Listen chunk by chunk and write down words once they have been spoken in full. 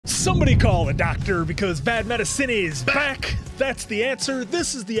Somebody call a doctor because bad medicine is back. That's the answer.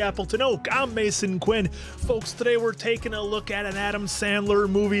 This is the Appleton Oak. I'm Mason Quinn. Folks, today we're taking a look at an Adam Sandler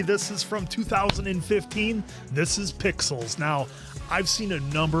movie. This is from 2015. This is Pixels. Now, I've seen a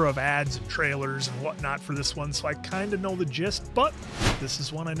number of ads and trailers and whatnot for this one, so I kind of know the gist, but this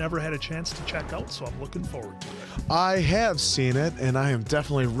is one I never had a chance to check out, so I'm looking forward to it. I have seen it, and I am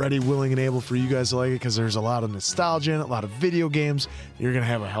definitely ready, willing, and able for you guys to like it because there's a lot of nostalgia in it, a lot of video games. You're going to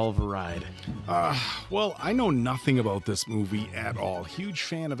have a hell of a ride. Well, I know nothing about this movie at all. Huge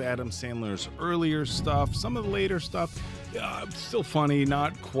fan of Adam Sandler's earlier stuff, some of the later stuff. Still funny,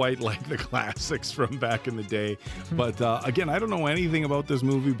 not quite like the classics from back in the day. But again, I don't know anything about this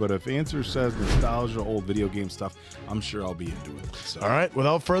movie, but if Answer says nostalgia, old video game stuff, I'm sure I'll be into it. So. All right,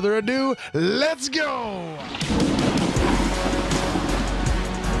 without further ado, let's go!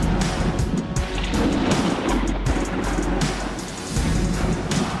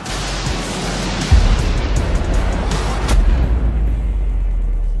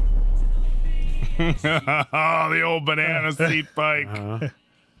 Oh, the old banana seat bike.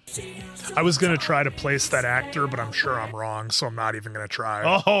 I was going to try to place that actor, but I'm sure I'm wrong, so I'm not even going to try.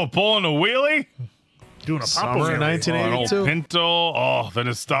 Oh, pulling a wheelie? Doing a Summer pop-up. 1982. An old Pinto. Oh, the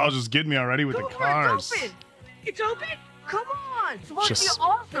nostalgia's getting me already with the cars. It's open. It's open. Come on. It's supposed to Just- be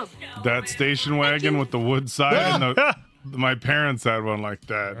awesome. That station wagon with the wood side and my parents had one like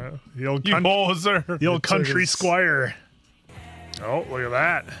that. The old, You poser. the old country squire. Oh, look at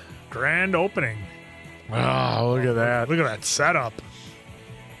that. Grand opening. Oh, look at that. Look at that setup.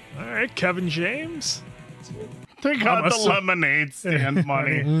 All right, Kevin James. They got the lemonade stand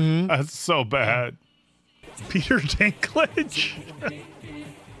money. That's so bad. Peter Dinklage.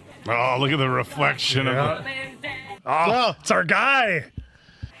 Oh, look at the reflection of it. Oh, it's our guy.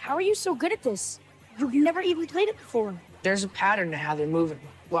 How are you so good at this? You've never even played it before. There's a pattern to how they're moving.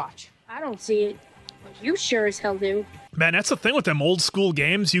 Watch. I don't see it. But you sure as hell do. Man, that's the thing with them old school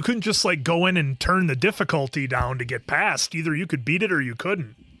games. You couldn't just like go in and turn the difficulty down to get past. Either you could beat it or you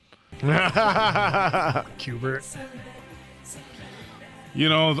couldn't. Cubert. You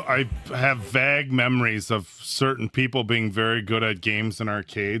know, I have vague memories of certain people being very good at games in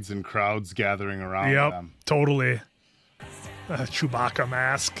arcades and crowds gathering around them. Totally. Chewbacca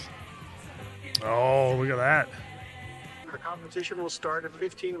mask. Oh, look at that. The competition will start in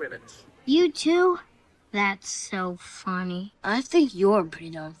 15 minutes. You too? That's so funny. I think you're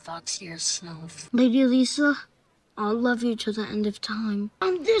pretty darn foxy yourself. Lady Lisa, I'll love you till the end of time.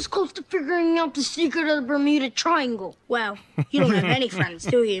 I'm this close to figuring out the secret of the Bermuda Triangle. Well, you don't have any friends,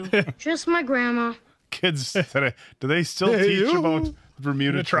 do you? Just my grandma. Kids today, do they still teach about the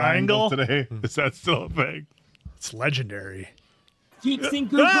Bermuda Triangle today? Is that still a thing? It's legendary. Geeks and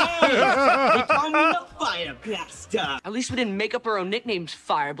Googles! They call me the Fire Blaster! At least we didn't make up our own nicknames,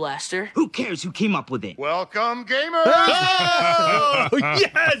 Fire Blaster. Who cares who came up with it? Welcome, gamers! Oh,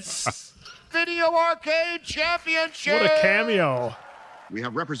 yes! Video Arcade Championship! What a cameo. We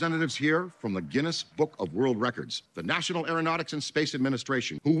have representatives here from the Guinness Book of World Records, the National Aeronautics and Space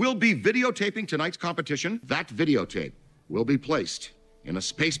Administration, who will be videotaping tonight's competition. That videotape will be placed in a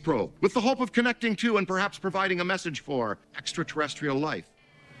space probe with the hope of connecting to and perhaps providing a message for extraterrestrial life.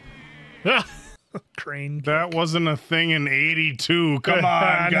 Crane. That wasn't a thing in '82. Come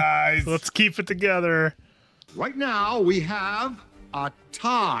on, guys. Let's keep it together. Right now, we have a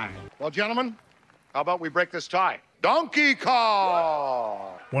tie. Well, gentlemen, how about we break this tie? Donkey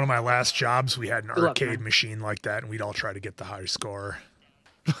Kong! One of my last jobs, we had an luck, arcade man. machine like that, and we'd all try to get the high score.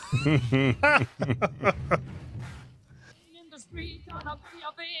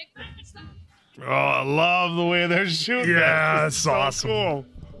 Oh, I love the way they're shooting. Yeah, It's that's so awesome. Cool.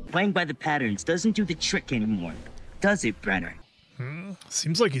 Playing by the patterns doesn't do the trick anymore. Does it, Brenner?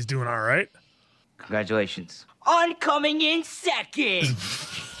 Seems like he's doing all right. Congratulations. On coming in second!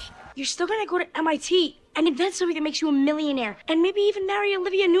 You're still gonna go to MIT and invent something that makes you a millionaire and maybe even marry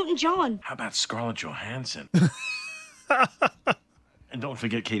Olivia Newton-John. How about Scarlett Johansson? And don't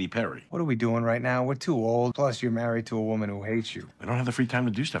forget Katy Perry. What are we doing right now? We're too old. Plus, you're married to a woman who hates you. We don't have the free time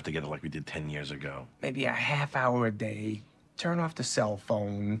to do stuff together like we did 10 years ago. Maybe a half hour a day. Turn off the cell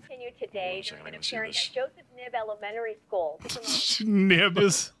phone. Continue today. Second, I There's can an see appearance this. at Joseph Nib Elementary School.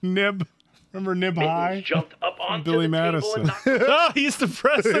 Nib. Remember Nib High? Jumped up on Billy Madison. Oh, he's the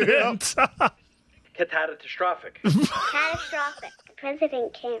president. Catastrophic. Catastrophic. The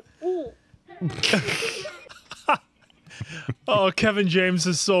president can't read. Oh, Kevin James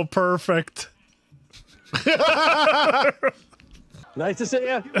is so perfect. Nice to see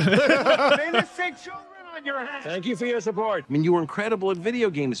you. Innocent children on your hands. Thank you for your support. I mean, you were incredible at video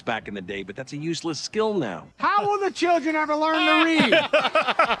games back in the day, but that's a useless skill now. How will the children ever learn to read?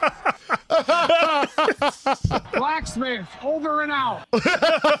 Over and out.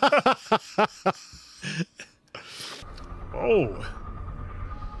 Oh.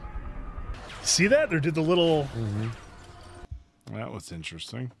 See that? They did the little... That was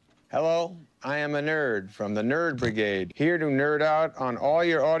interesting. Hello, I am a nerd from the Nerd Brigade, here to nerd out on all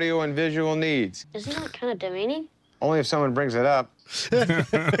your audio and visual needs. Isn't that kind of demeaning? Only if someone brings it up.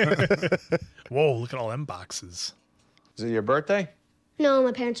 Whoa, look at all them boxes. Is it your birthday? No,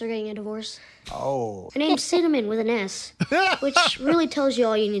 my parents are getting a divorce. Oh. Her name's Cinnamon with an S, which really tells you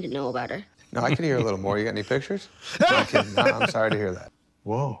all you need to know about her. No, I can hear a little more. You got any pictures? No, I'm sorry to hear that.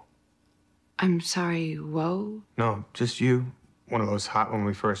 Whoa. I'm sorry, whoa? No, just you. One of those hot when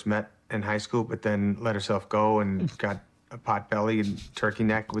we first met in high school, but then let herself go and got a pot belly and turkey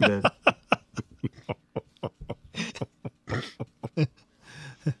neck with the...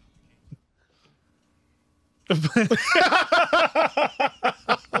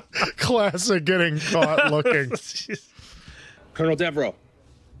 Classic getting caught looking. Colonel Devereaux,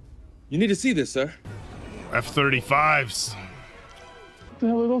 you need to see this, sir. F-35s. What the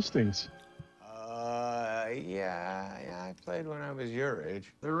hell are those things? Yeah, I played when I was your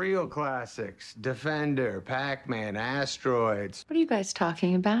age. The real classics. Defender, Pac-Man, Asteroids. What are you guys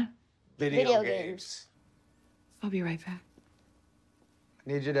talking about? Video games. I'll be right back.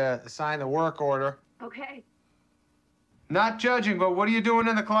 I need you to sign the work order. Okay. Not judging, but what are you doing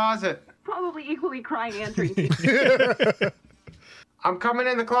in the closet? Probably equally crying and drinking. I'm coming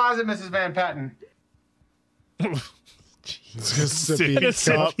in the closet, Mrs. Van Patten. Sippy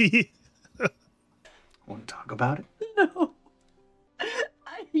cup. Want to talk about it? No.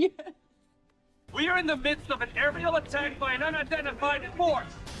 Yeah. We are in the midst of an aerial attack by an unidentified force.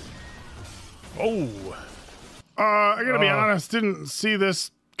 Oh. I gotta be honest, didn't see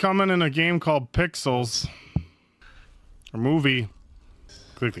this coming in a game called Pixels. A movie.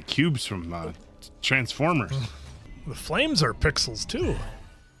 Like the cubes from Transformers. The flames are pixels, too.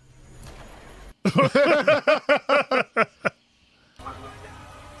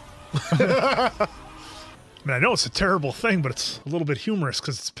 I mean, I know it's a terrible thing, but it's a little bit humorous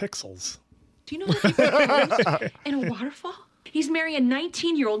because it's pixels. Do you know that he was in a waterfall? He's marrying a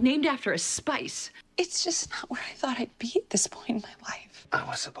 19-year-old named after a spice. It's just not where I thought I'd be at this point in my life. I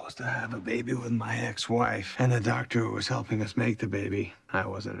was supposed to have a baby with my ex-wife, and the doctor who was helping us make the baby, I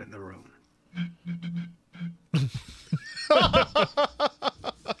wasn't in the room.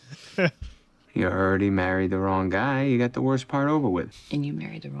 You already married the wrong guy. You got the worst part over with. And you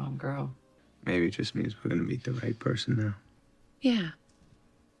married the wrong girl. Maybe it just means we're gonna meet the right person now. Yeah.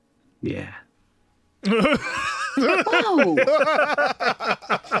 Yeah. Whoa!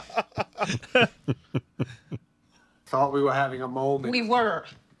 Thought we were having a moment. We were.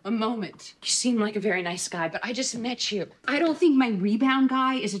 A moment. You seem like a very nice guy, but I just met you. I don't think my rebound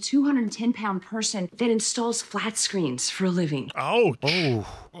guy is a 210-pound person that installs flat screens for a living. Ouch.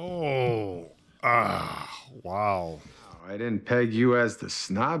 Wow. I didn't peg you as the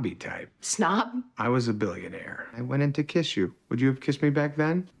snobby type. Snob? I was a billionaire. I went in to kiss you. Would you have kissed me back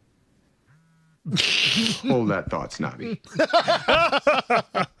then? Hold that thought, snobby.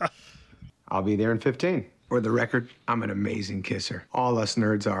 I'll be there in 15. For the record, I'm an amazing kisser. All us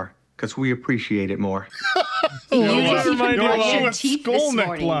nerds are, because we appreciate it more. You didn't even brush your Lewis teeth this Skolnick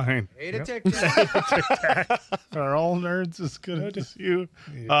morning. line. Hey, to tic-tac. Are all nerds as good as you?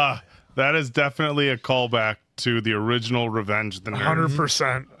 That is definitely a callback to the original Revenge of the Nerds.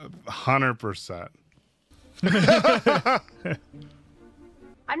 100%. 100%.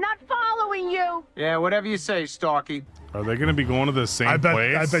 I'm not following you. Yeah, whatever you say, Starkey. Are they going to be going to the same I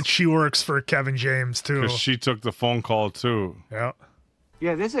place? bet she works for Kevin James, too. Because she took the phone call, too. Yeah.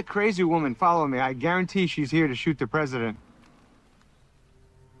 Yeah, there's a crazy woman following me. I guarantee she's here to shoot the president.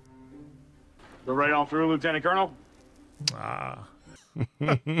 Go right on through, Lieutenant Colonel.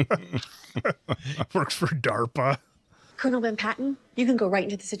 Works for DARPA. Colonel Van Patten, you can go right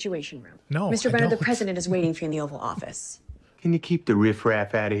into the Situation Room. No, Mr. I Brenner, the don't. president is waiting for you in the Oval Office. Can you keep the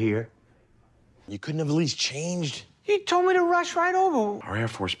riffraff out of here? You couldn't have at least changed. He told me to rush right over. Our Air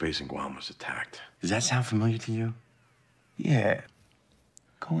Force base in Guam was attacked. Does that sound familiar to you? Yeah.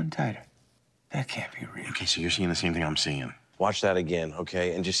 Go in tighter. That can't be real. Okay, so you're seeing the same thing I'm seeing. Watch that again,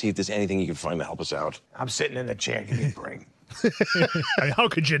 okay? And just see if there's anything you can find to help us out. I'm sitting in the chair. Give me a break. How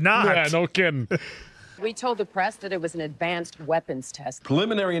could you not? Yeah, no kidding. We told the press that it was an advanced weapons test.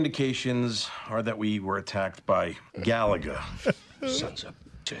 Preliminary indications are that we were attacked by Galaga. Sons of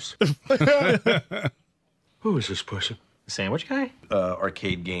bitches. Who is this person? Sandwich guy?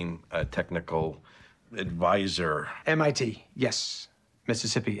 Arcade game technical advisor. MIT, yes.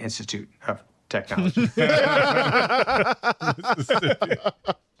 Mississippi Institute of Technology. Here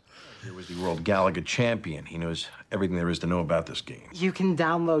was the world world Galaga champion. He knows everything there is to know about this game. You can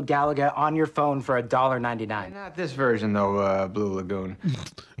download Galaga on your phone for $1.99. Not this version, though, Blue Lagoon.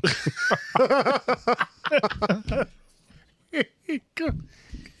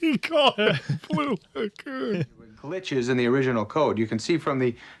 He called it Blue Lagoon. Glitches in the original code. You can see from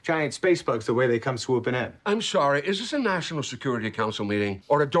the giant space bugs the way they come swooping in. I'm sorry, is this a National Security Council meeting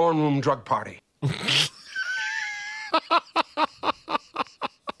or a dorm room drug party?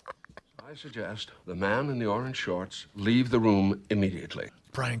 I suggest the man in the orange shorts leave the room immediately.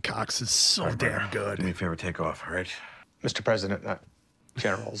 Brian Cox is so damn good. Do me a favor, take off, all right? Mr. President,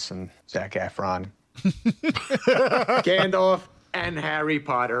 generals and Zac Efron. Gandalf and Harry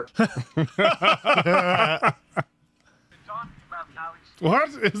Potter. What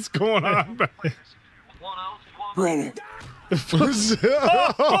is going on? Brenner. The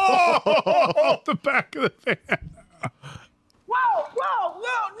back of the van. Whoa, whoa,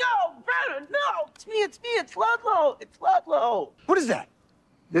 whoa, no, Brennan, no! It's me, it's Ludlow, What is that?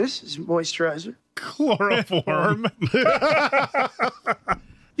 This is moisturizer. Chloroform.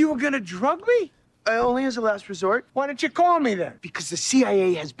 You were gonna drug me? Only as a last resort. Why didn't you call me then? Because the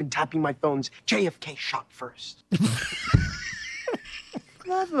CIA has been tapping my phones. JFK shot first.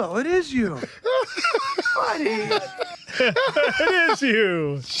 Ludlow, it is you. Buddy. It is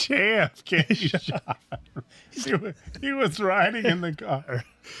you. JFK shot. He was riding in the car. I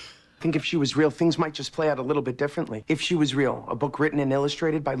think if she was real, things might just play out a little bit differently. If she was real, a book written and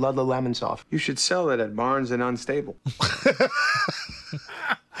illustrated by Ludlow Lamonsoff. You should sell it at Barnes and Unstable.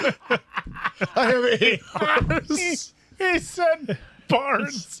 I have 8 hours. He said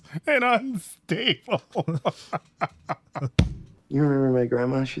Barnes and Unstable. You remember my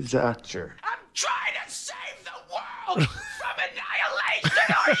grandma? She's, Sure. I'm trying to save the world from annihilation,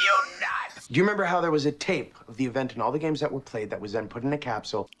 are you nuts? Do you remember how there was a tape of the event and all the games that were played that was then put in a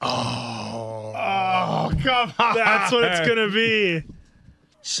capsule? Oh, come on. That's what it's gonna be.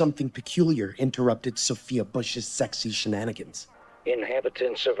 Something peculiar interrupted Sophia Bush's sexy shenanigans.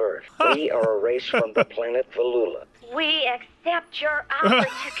 Inhabitants of Earth, we are a race from the planet Valula. We accept your offer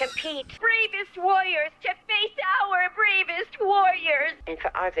to compete. Bravest warriors to face our bravest warriors. And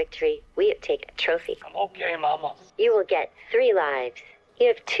for our victory, we have taken a trophy. Okay, Mama. You will get 3 lives. You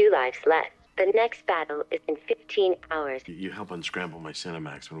have 2 lives left. The next battle is in 15 hours. You helped unscramble my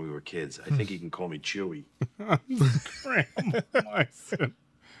Cinemax when we were kids. I think you can call me Chewy. Unscramble my Cinemax.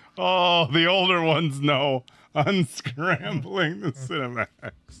 Oh, the older ones know. Unscrambling the Cinemax.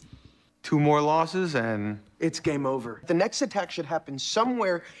 2 more losses and... It's game over. The next attack should happen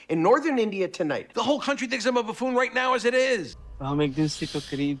somewhere in northern India tonight. The whole country thinks I'm a buffoon right now as it is. हम एक दिन से तो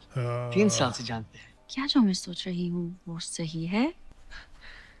करीब 3 साल से जानते हैं. क्या जो मैं सोच रही हूँ वो सही है?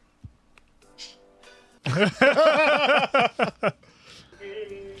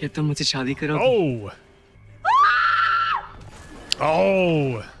 क्या तुम मुझसे शादी करोगे? Oh.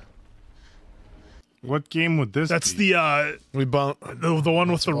 Oh. What game would this That's be? the the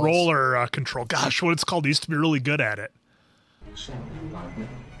one with the roller control. Gosh, what it's called. I used to be really good at it.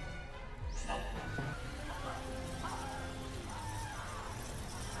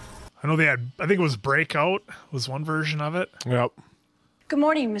 I know they had, I think it was Breakout was one version of it. Yep. Good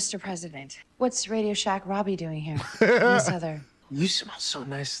morning, Mr. President. What's Radio Shack Robbie doing here? Miss Heather. You smell so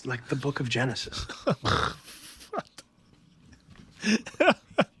nice, like the book of Genesis.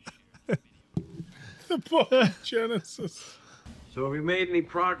 The book of Genesis. So have you made any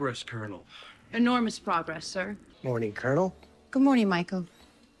progress, Colonel? Enormous progress, sir. Morning, Colonel. Good morning, Michael.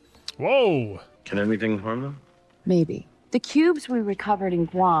 Whoa. Can anything harm them? Maybe. The cubes we recovered in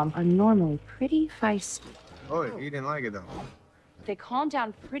Guam are normally pretty feisty. Oh, you didn't like it, though. They calm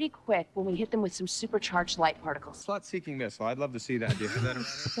down pretty quick when we hit them with some supercharged light particles. Slot-seeking missile. I'd love to see that. Do you have that?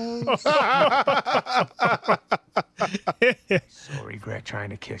 So regret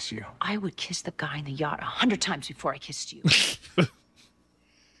trying to kiss you. I would kiss the guy in the yacht 100 times before I kissed you.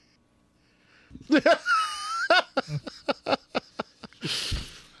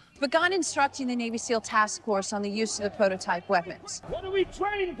 Begun instructing the Navy SEAL Task Force on the use of the prototype weapons. What do we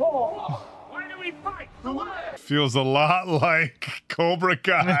train for? Why do we fight? Feels a lot like Cobra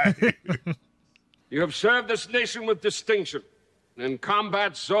Kai. You have served this nation with distinction. In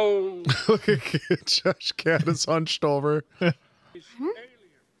combat zone. Look at Josh Cat is hunched over. I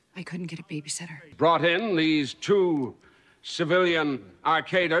couldn't get a babysitter. Brought in these 2 civilian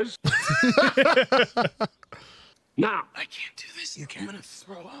arcaders. Now. I can't do this. You can't. I'm gonna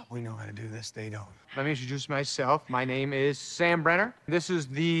throw up. We know how to do this. They don't. Let me introduce myself. My name is Sam Brenner. This is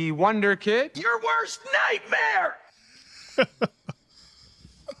the Wonder Kid. Your worst nightmare!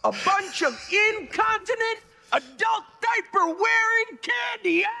 A bunch of incontinent, adult diaper-wearing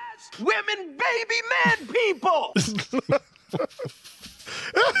candy-ass Women, baby, man, people!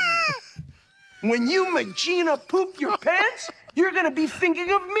 When you Magina poop your pants, you're gonna be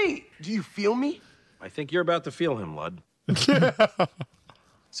thinking of me. Do you feel me? I think you're about to feel him, Lud.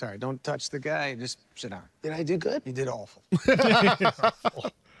 Sorry, don't touch the guy. Just sit down. Did I do good? You did awful.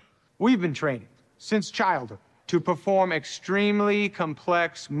 We've been training since childhood to perform extremely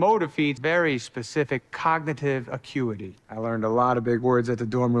complex motor feats, very specific cognitive acuity. I learned a lot of big words at the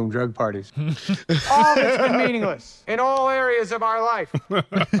dorm room drug parties. All of it's been meaningless in all areas of our life.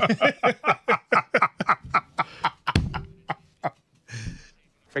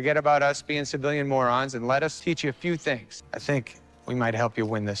 Forget about us being civilian morons and let us teach you a few things. I think we might help you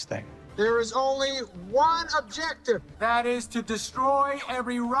win this thing. There is only one objective. That is to destroy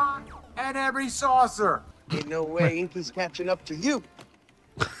every rock and every saucer. Ain't no way Inky's catching up to you.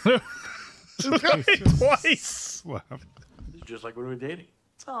 Twice. It's just like when we were dating.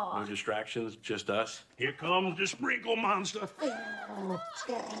 No distractions, just us. Here comes the sprinkle monster. We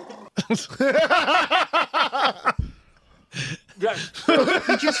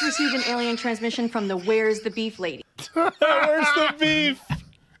just received an alien transmission from the Where's the Beef lady. Where's the beef?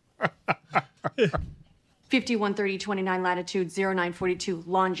 5130-29 latitude, 0942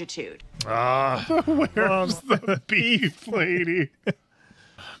 longitude. Where's the beef lady?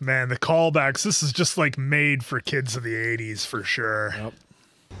 Man, the callbacks. This is just like made for kids of the 80s for sure. Yep.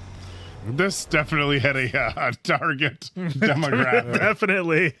 This definitely had a target demographic.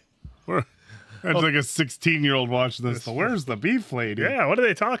 Definitely. That's like a 16-year-old watching this. So where's the beef lady? Yeah, what are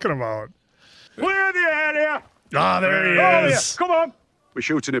they talking about? Where are the area? Ah, there he is. Yeah. Come on. We're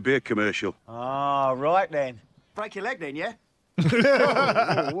shooting a beer commercial. Ah, right then. Break your leg then, yeah?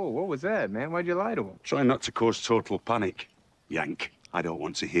 Whoa, what was that, man? Why'd you lie to him? Try not to cause total panic, Yank. I don't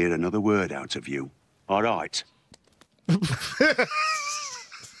want to hear another word out of you. All right.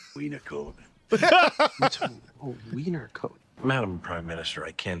 Wiener coat. Oh, wiener coat. Madam Prime Minister,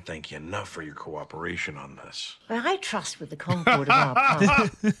 I can't thank you enough for your cooperation on this. Well, I trust with the concord of our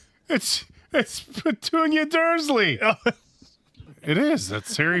party. It's Petunia Dursley. It is.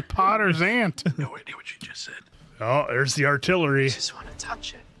 That's Harry Potter's aunt. No idea what you just said. Oh, there's the artillery. I just want to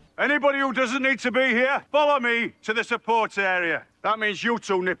touch it. Anybody who doesn't need to be here, follow me to the support area. That means you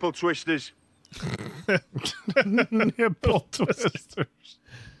two nipple twisters. Nipple twisters.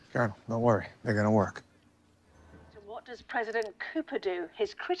 Colonel, don't worry. They're gonna work. So what does President Cooper do?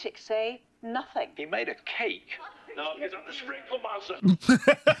 His critics say nothing. He made a cake. No, he's on the sprinkle monster.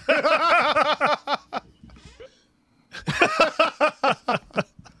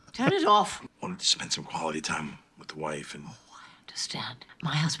 Turn it off. Wanted to spend some quality time with the wife and... Understand.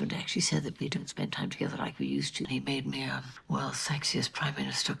 My husband actually said that we don't spend time together like we used to. He made me a world's sexiest Prime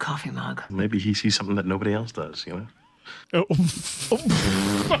Minister coffee mug. Maybe he sees something that nobody else does, you know?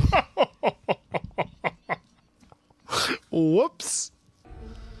 Whoops.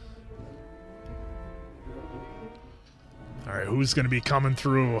 All right, who's going to be coming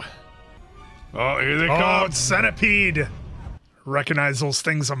through? Oh, here they Oh, come. it's Centipede. Recognize those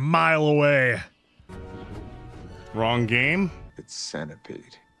things a mile away. Wrong game? It's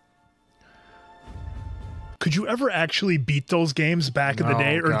Centipede. Could you ever actually beat those games back in the No,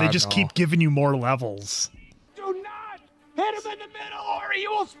 day, or do they God, just no. keep giving you more levels? Do not hit him in the middle or he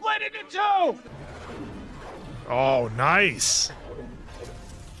will split into two. Oh, nice.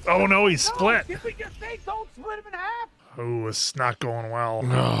 Oh, no, he split. If we just say don't split him in half. Oh, it's not going well.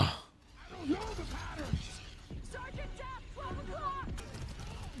 No.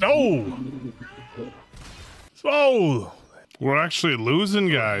 Oh. We're actually losing,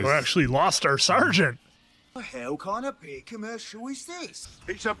 guys. We actually lost our sergeant. What the hell kind of beer commercial is this?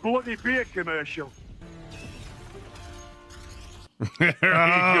 It's a bloody beer commercial. There you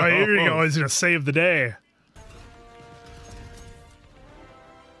Oh, go. here you go. He's going to save the day.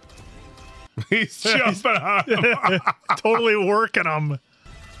 He's jumping on him. Totally working him.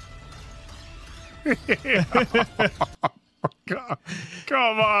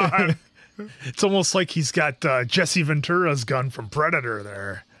 Come on. It's almost like he's got Jesse Ventura's gun from Predator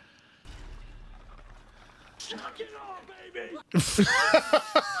there.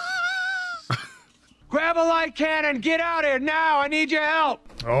 Grab a light cannon. Get out here now. I need your help.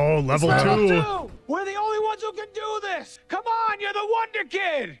 Oh, level Level 2. 2. We're the only ones who can do this. Come on, you're the Wonder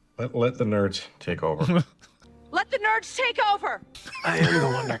Kid. Let the nerds take over. Let the nerds take over. I am the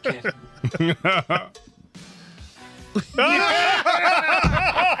Wonder Kid.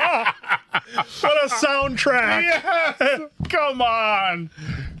 What a soundtrack. Yes. Come on.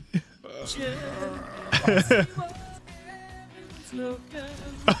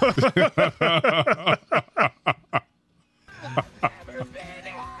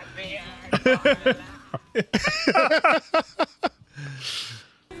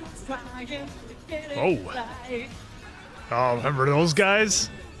 Oh. Oh, remember those guys?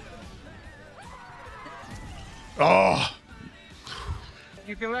 Oh.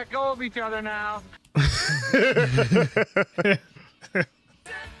 You can let go of each other now.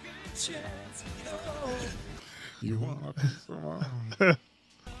 You want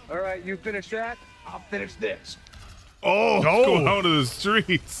All right, you finish that. I'll finish this. Oh, No. go out of the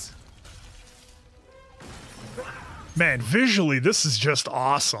streets. Man, visually, this is just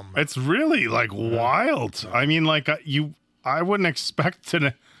awesome. It's really like wild. I mean, like I wouldn't expect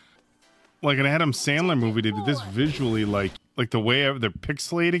to, like an Adam Sandler movie to do this visually, like the way they're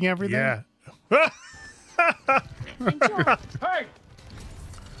pixelating everything. Yeah. Hey!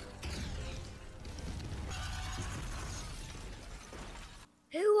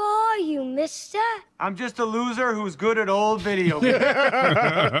 Who are you, mister? I'm just a loser who's good at old video games.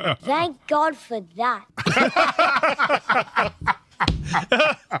 Thank God for that.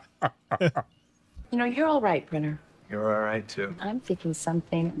 You know, you're all right, Brenner. You're all right, too. I'm thinking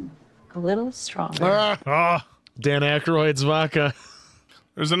something a little stronger. Dan Aykroyd's vodka.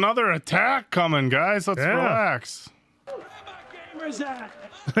 There's another attack coming, guys. Let's relax.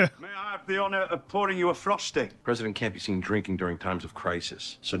 May I have the honor of pouring you a frosty? President can't be seen drinking during times of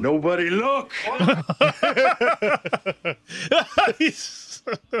crisis. So nobody look!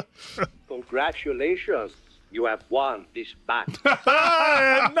 Congratulations. You have won this battle.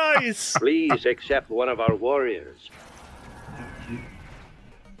 Nice. Please accept one of our warriors.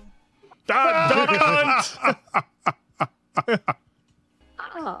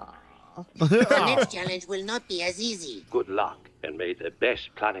 The next challenge will not be as easy. Good luck, and may the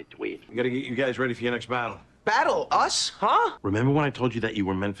best planet win. We gotta get you guys ready for your next battle. Battle? Us? Huh? Remember when I told you that you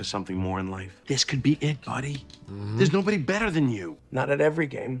were meant for something more in life? This could be it, buddy. There's nobody better than you. Not at every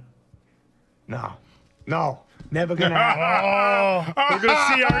game. No. No. Never gonna happen. Oh, we're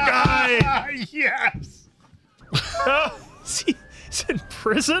gonna see our guy. Yes. He's in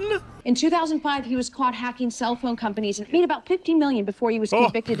prison? In 2005, he was caught hacking cell phone companies and made about $50 million before he was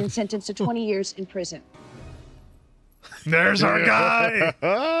convicted and sentenced to 20 years in prison. There's our guy.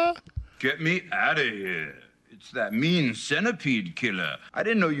 Get me out of here. It's that mean centipede killer. I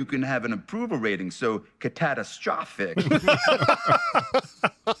didn't know you can have an approval rating so catastrophic.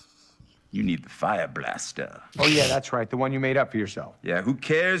 You need the fire blaster. Oh, yeah, that's right. The one you made up for yourself. Yeah, who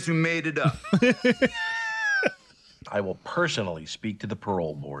cares who made it up? I will personally speak to the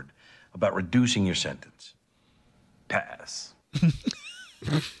parole board about reducing your sentence. Pass.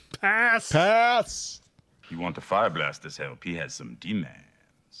 Pass. You want the fire blaster's help? He has some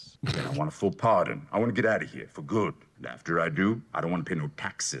demands. And I want a full pardon. I want to get out of here for good. And after I do, I don't want to pay no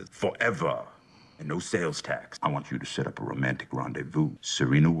taxes forever. And no sales tax. I want you to set up a romantic rendezvous.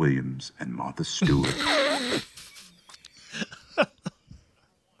 Serena Williams and Martha Stewart.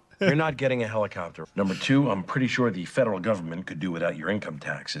 You're not getting a helicopter. Number two, I'm pretty sure the federal government could do without your income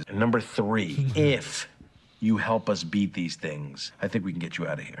taxes. And number three, if you help us beat these things, I think we can get you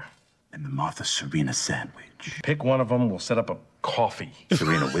out of here. And the Martha Serena sandwich. Pick one of them, we'll set up a coffee.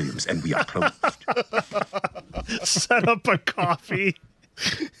 Serena Williams, and we are closed. Set up a coffee.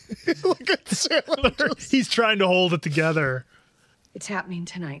 Look at Sandler. He's trying to hold it together. It's happening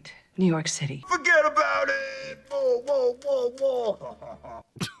tonight, New York City. Forget about it! Whoa, whoa, whoa, whoa.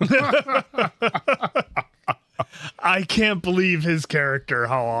 I can't believe his character,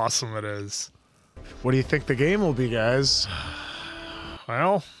 how awesome it is. What do you think the game will be, guys?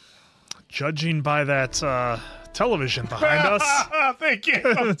 Well, judging by that television behind us. They gave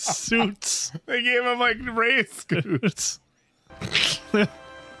him suits. They gave him like race suits.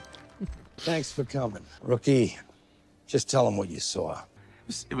 Thanks for coming. Rookie, just tell him what you saw.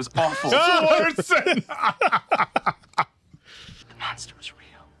 It was awful. Orson! The monster was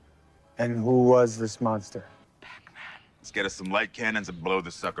real. And who was this monster? Let's get us some light cannons and blow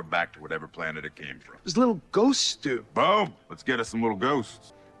the sucker back to whatever planet it came from. There's little ghosts, dude. Boom! Let's get us some little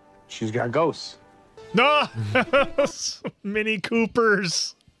ghosts. She's got ghosts. No! Mini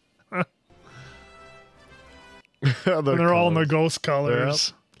Coopers. They're all in the ghost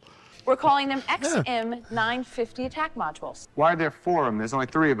colors. We're calling them XM950 attack modules. Why are there four of them? There's only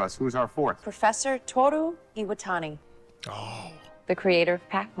three of us. Who's our fourth? Professor Toru Iwatani. The creator of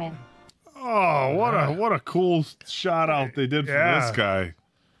Pac-Man. Oh, what a cool shout out they did for this guy.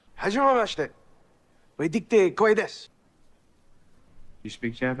 Hajimemashite. Weidikte koi desu. You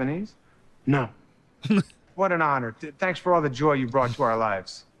speak Japanese? No. What an honor. Thanks for all the joy you brought to our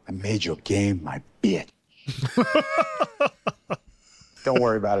lives. I made your game my bitch. Don't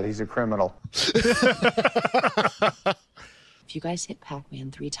worry about it. He's a criminal. If you guys hit Pac-Man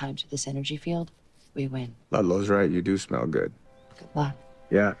 3 times with this energy field, we win. Ludlow's right. You do smell good. Good luck.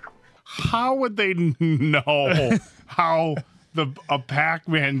 Yeah. How would they know how a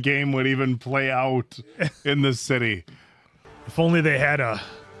Pac-Man game would even play out in the city? If only they had a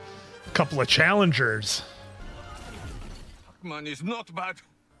couple of challengers. Pac-Man is not bad.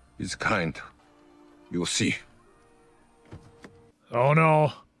 He's kind. You'll see. Oh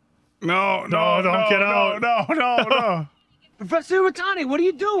no. No, don't get out. No. Professor Iwatani, what are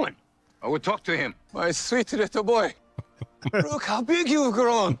you doing? I will talk to him. My sweet little boy. Look how big you've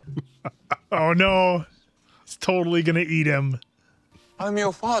grown. Oh no. He's totally gonna eat him. I'm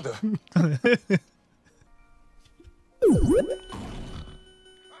your father.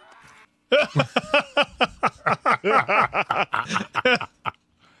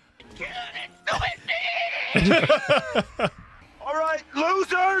 All right,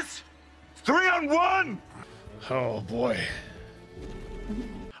 losers! 3-on-1! Oh boy.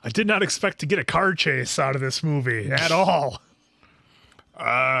 I did not expect to get a car chase out of this movie at all.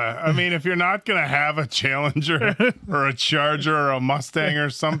 I mean, if you're not going to have a Challenger or a Charger or a Mustang or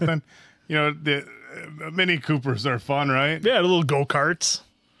something, you know, the Mini Coopers are fun, right? Yeah, the little go-karts.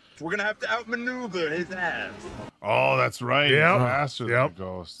 We're gonna have to outmaneuver his ass. Oh, that's right. Yep. He's faster than the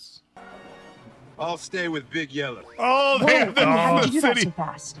ghosts. I'll stay with Big Yellow. Oh, they have the How did you do that city. so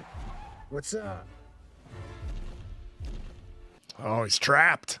fast? What's up? Oh, he's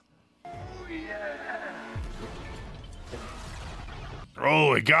trapped.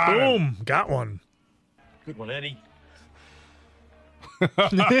 Oh, we got him. Boom. Got one. Good one, Eddie.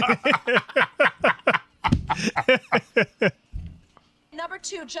 Number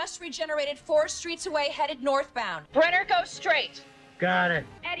 2 just regenerated 4 streets away, headed northbound. Brenner, go straight. Got it.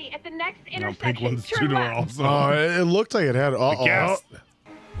 Eddie, at the next No, pink intersection, one's turn 2-door left. also. Oh, it looked like it had. gas.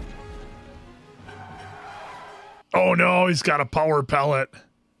 Oh no, he's got a power pellet.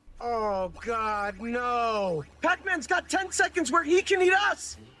 Oh, God, no. Pac-Man's got 10 seconds where he can eat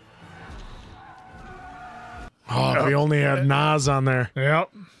us. Oh, if we only had Nas on there.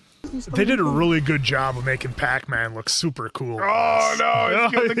 Yep. They did a really good job of making Pac-Man look super cool. Oh no,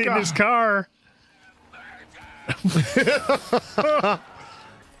 he's got the in his car. Oh,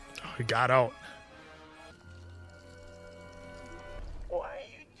 he got out. Why are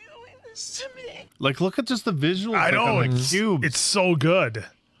you doing this to me? Like, look at just the visuals. I know, Like on the cube. it's so good.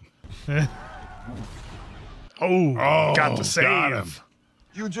 Oh, got the save. got him.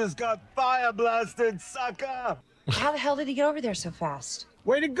 You just got fire blasted, sucker! How the hell did he get over there so fast?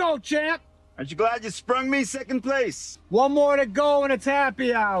 Way to go, champ! Aren't you glad you sprung me second place? One more to go and it's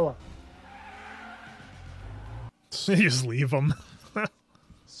happy hour. You just leave him.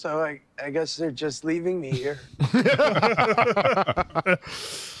 So I guess they're just leaving me here.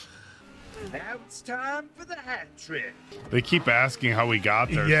 Now it's time for the hat trick. They keep asking how we got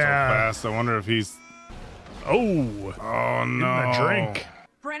there so Yeah. fast. I wonder if he's. Oh. Oh no. A drink.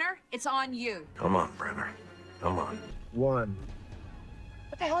 Brenner, it's on you. Come on, Brenner. Come on. 1,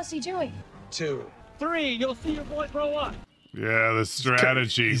 What the hell is he doing? 2. 3, you'll see your boy grow up. Yeah, the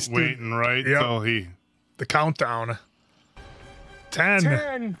strategy. He's Waiting right Yep. till he. The countdown. 10.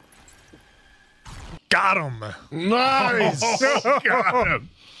 10. Got him. Nice. Got him.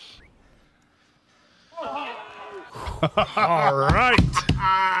 All right.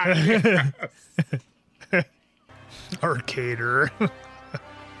 Arcader.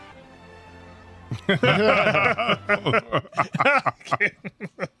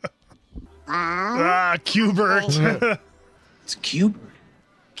 Cubert. It's Cubert.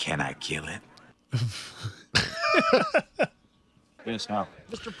 Can I kill it? Yes, how?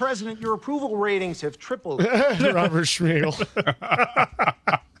 Mr. President, your approval ratings have tripled. Robert Schmiegel.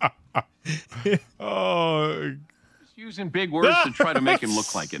 Oh. Using big words to try to make him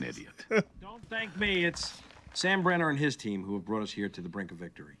look like an idiot. Don't thank me. It's Sam Brenner and his team who have brought us here to the brink of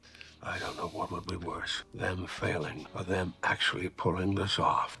victory. I don't know what would be worse, them failing or them actually pulling this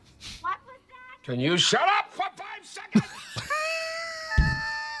off. What was that? Can you shut up for 5 seconds?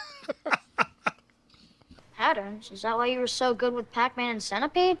 Patterns? Is that why you were so good with Pac-Man and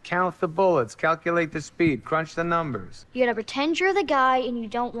Centipede? Count the bullets, calculate the speed, crunch the numbers. You gotta pretend you're the guy and you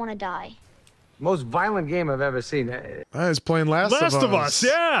don't want to die. Most violent game I've ever seen. I was playing Last of Us.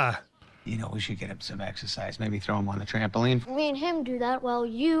 Yeah. You know, we should get him some exercise. Maybe throw him on the trampoline. Me and him do that while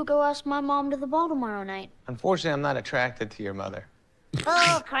you go ask my mom to the ball tomorrow night. Unfortunately, I'm not attracted to your mother.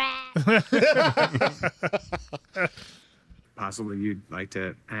 Oh, crap. Possibly you'd like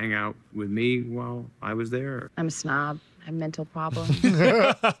to hang out with me while I was there? I'm a snob. I have mental problems.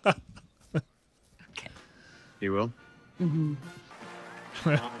 You will? Mm-hmm.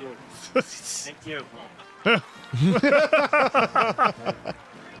 Thank you.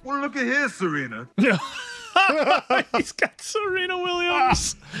 Well, look at here, Serena. He's got Serena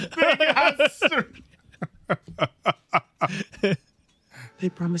Williams. They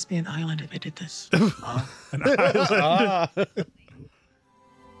promised me an island if I did this. An island.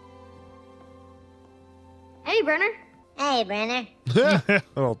 Hey, Brenner. Hey, Brenner.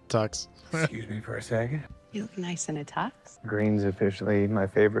 Little tux. Excuse me for a second. You look nice in a tux. Green's officially my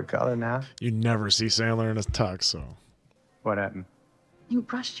favorite color now. You never see Sandler in his tux, so. What happened? You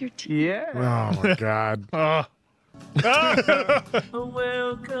brushed your teeth. Yeah. Oh my God.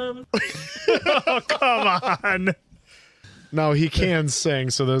 Welcome. Oh, come on. No, he can sing,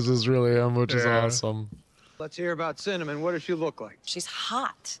 so this is really him, which is awesome. Let's hear about Cinnamon. What does she look like? She's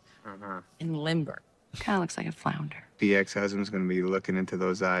hot Uh-huh. and limber. Kind of looks like a flounder. The ex-husband's gonna be looking into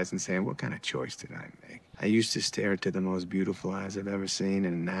those eyes and saying, what kind of choice did I make? I used to stare into the most beautiful eyes I've ever seen,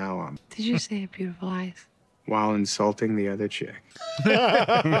 and now I'm... Did you say beautiful eyes? While insulting the other chick.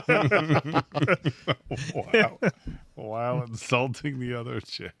 Wow. While insulting the other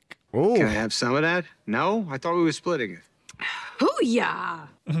chick. Oh. Can I have some of that? No? I thought we were splitting it. Hoo-yah!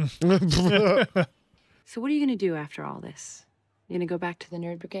 So what are you gonna do after all this? You gonna go back to the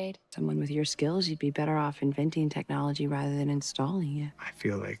Nerd Brigade? Someone with your skills, you'd be better off inventing technology rather than installing it. I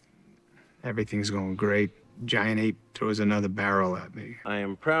feel like everything's going great. Giant ape throws another barrel at me. I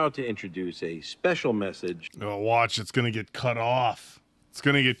am proud to introduce a special message. Oh, watch, it's gonna get cut off. It's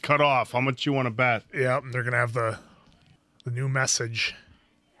gonna get cut off. How much you want to bet? Yep, they're gonna have the new message.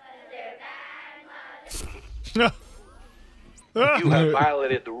 You have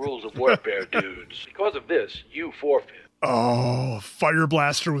violated the rules of warfare, dudes. Because of this, you forfeit. Oh, Fire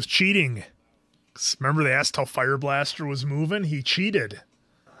Blaster was cheating. Remember they asked how Fire Blaster was moving? He cheated.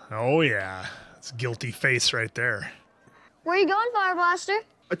 Oh yeah, it's a guilty face right there. Where you going, Fire Blaster?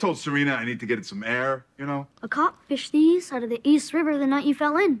 I told Serena I need to get some air, you know? A cop fished the east side of the East River the night you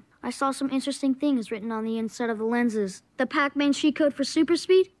fell in. I saw some interesting things written on the inside of the lenses. The Pac-Man cheat code for super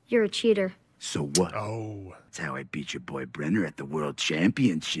speed? You're a cheater. So what? Oh. That's how I beat your boy Brenner at the World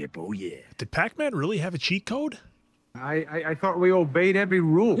Championship, oh yeah. Did Pac-Man really have a cheat code? I thought we obeyed every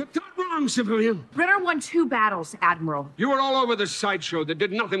rule. You're done wrong, civilian. Brenner won 2 battles, Admiral. You were all over this sideshow that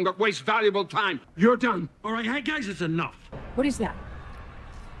did nothing but waste valuable time. You're done. All right, hey guys, it's enough. What is that?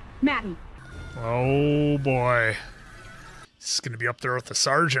 Maddie. Oh boy. He's gonna be up there with the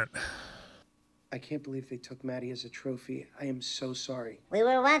sergeant. I can't believe they took Maddie as a trophy. I am so sorry. We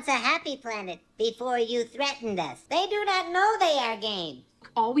were once a happy planet before you threatened us. They do not know they are game.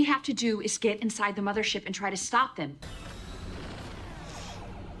 All we have to do is get inside the mothership and try to stop them.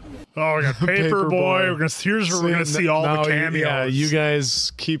 Oh, we got Paperboy. We're gonna see all the cameos. Yeah, you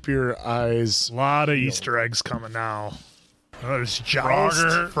guys keep your eyes. A lot of Easter eggs coming now. Oh, there's Joust.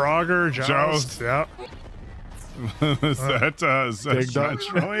 Frogger, Joust. Yep. is that Dig Dug?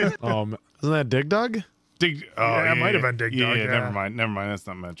 Metroid? Isn't that Dig Dug? Dig. Oh, yeah, it might have been Dig Dug. Yeah, never mind. That's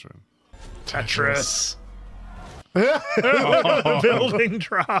not Metroid. Tetris. The building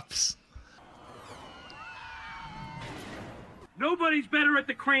drops. Nobody's better at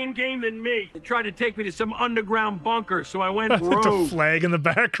the crane game than me. They tried to take me to some underground bunker, so I went rogue. The flag in the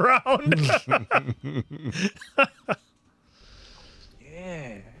background.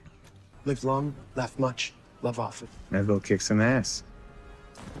 Yeah. Live long, laugh much, love often. Maybe we'll kick some ass.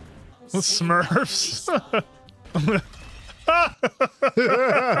 Smurfs.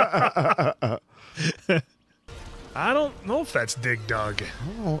 I don't know if that's Dig Dug.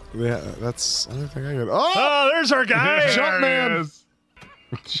 Oh, yeah, that's the only thing I got. Oh, there's our guy. Jumpman.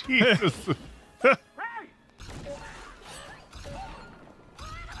 Jesus.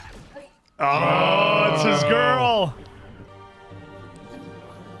 Oh, it's his girl.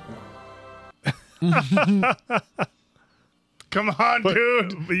 Come on,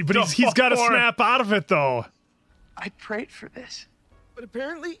 dude. But he's got to snap out of it, though. I prayed for this. But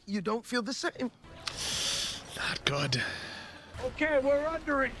apparently, you don't feel the same. Not good. Okay, we're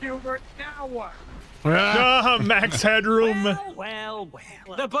under it, Hubert. Now what? Max Headroom. Well.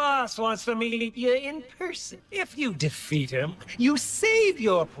 The boss wants to meet you in person. If you defeat him, you save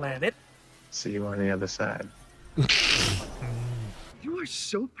your planet. See you on the other side. You are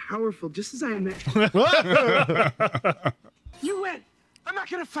so powerful, just as I imagined. You win. I'm not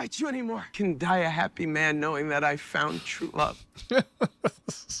gonna fight you anymore. Can die a happy man knowing that I found true love.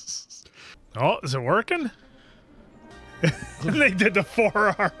 Oh, is it working? They did the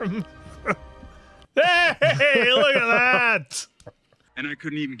forearm. Hey, look at that. And I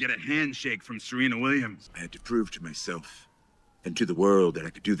couldn't even get a handshake from Serena Williams. I had to prove to myself and to the world that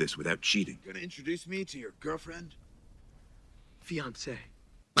I could do this without cheating. Gonna introduce me to your girlfriend? Fiancé.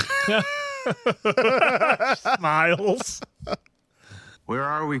 Smiles. Where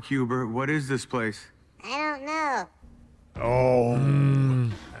are we, Cubert? What is this place? I don't know. Oh.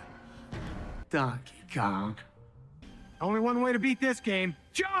 Donkey Kong. Only one way to beat this game.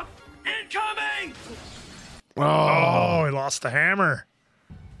 Jump! Incoming! Oh, he lost the hammer.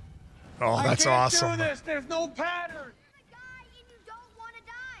 Oh, that's awesome. Do this. There's no pattern.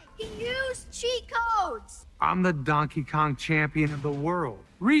 He used cheat codes. I'm the Donkey Kong champion of the world.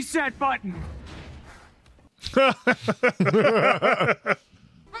 Reset button. Help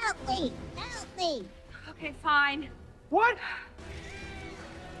me! Help me! Okay, fine. What?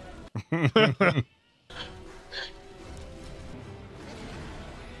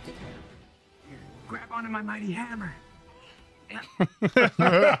 Grab onto my mighty hammer.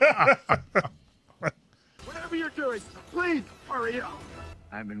 Whatever you're doing, please hurry up.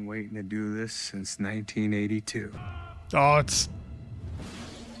 I've been waiting to do this since 1982. Oh, it's...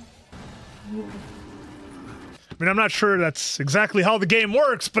 I mean, I'm not sure that's exactly how the game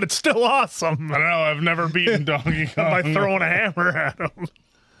works, but it's still awesome. I don't know. I've never beaten Donkey Kong by throwing a hammer at him.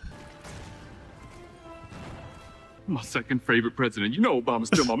 My second favorite president. You know Obama's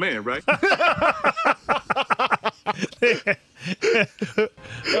still my man, right?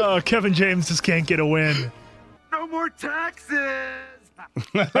 Oh, Kevin James just can't get a win. No more taxes!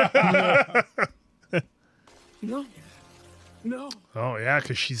 No. No. Oh, yeah,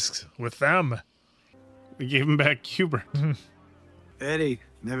 because she's with them. We gave him back Cuber. Eddie,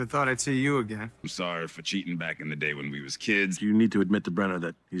 never thought I'd see you again. I'm sorry for cheating back in the day when we was kids. You need to admit to Brenner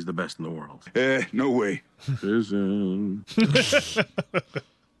that he's the best in the world. No way. Prison.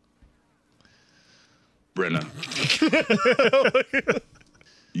 Brenner.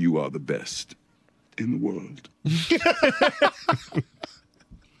 You are the best in the world.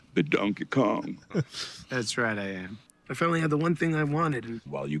 The Donkey Kong. That's right, I am. I finally had the one thing I wanted. And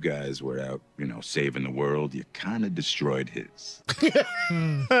while you guys were out, saving the world, you kind of destroyed his.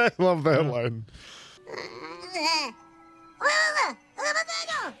 I love that line.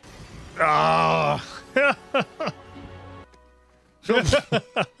 Oh.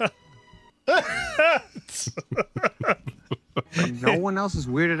 no one else is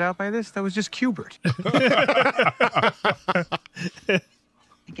weirded out by this? That was just Cubert.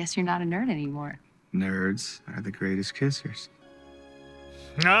 I guess you're not a nerd anymore. Nerds are the greatest kissers.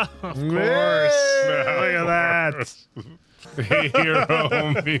 Ah, of course. Look at that.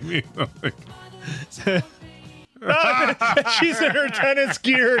 Hero, maybe something. She's in her tennis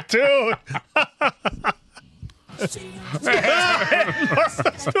gear, too.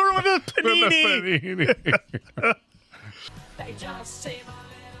 Martha Stewart with a panini.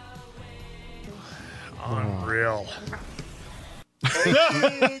 Unreal.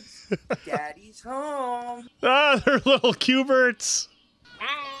 Kids, Daddy's home. Ah, they're little Cuberts.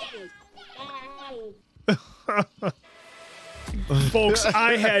 Folks,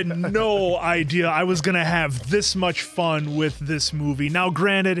 I had no idea I was going to have this much fun with this movie. Now,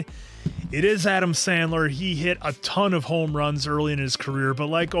 granted, it is Adam Sandler. He hit a ton of home runs early in his career, but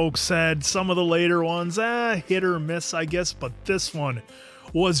like Oak said, some of the later ones, hit or miss, I guess, but this one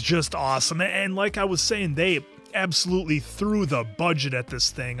was just awesome. And like I was saying, they absolutely threw the budget at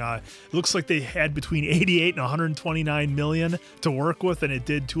this thing. It looks like they had between 88 and 129 million to work with, and it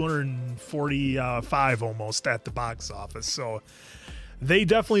did 245 almost at the box office. So they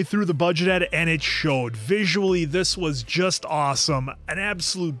definitely threw the budget at it, and it showed. Visually, this was just awesome. An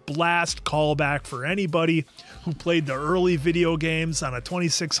absolute blast callback for anybody who played the early video games on a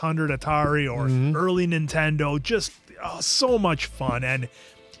 2600 Atari or early Nintendo. Just so much fun. And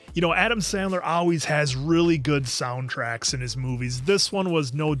Adam Sandler always has really good soundtracks in his movies. This one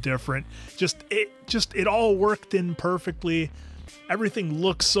was no different. It all worked in perfectly. Everything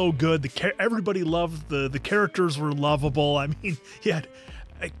looked so good. Everybody loved the characters were lovable. I mean, he had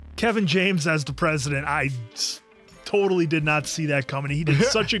Kevin James as the president. I totally did not see that coming. He did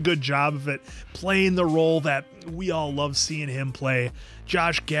such a good job of it, playing the role that we all love seeing him play.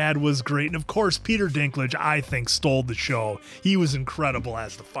 Josh Gad was great. And of course, Peter Dinklage, I think, stole the show. He was incredible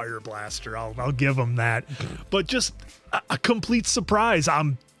as the Fire Blaster. I'll give him that. But just a complete surprise.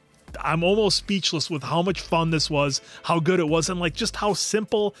 I'm almost speechless with how much fun this was, how good it was, and just how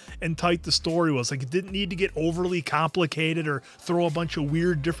simple and tight the story was. It didn't need to get overly complicated or throw a bunch of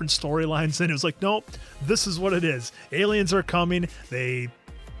weird different storylines in. It was nope, this is what it is. Aliens are coming. They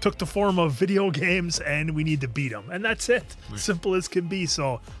took the form of video games, and we need to beat them. And that's it. Simple as can be.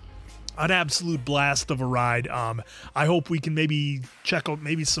 So an absolute blast of a ride. I hope we can maybe check out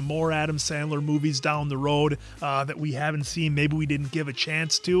some more Adam Sandler movies down the road that we haven't seen. Maybe we didn't give a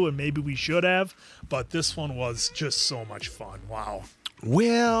chance to, and maybe we should have. But this one was just so much fun. Wow.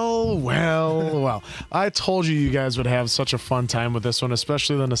 Well. I told you guys would have such a fun time with this one,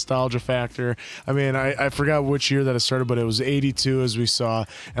 especially the nostalgia factor. I mean, I forgot which year that it started, but it was 82 as we saw,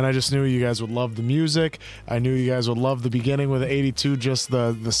 and I just knew you guys would love the music. I knew you guys would love the beginning with 82, just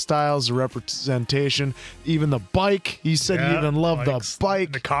the styles, the representation, even the bike. You said you even loved the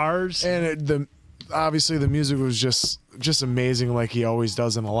bike. The cars. And obviously the music was just amazing, like he always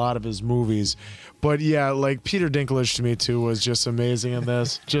does in a lot of his movies. But yeah, like Peter Dinklage to me too was just amazing in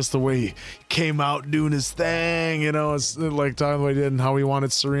this. Just the way he came out doing his thing, it's like talking the way he did and how he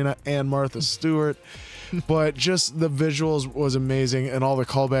wanted Serena and Martha Stewart. But just the visuals was amazing, and all the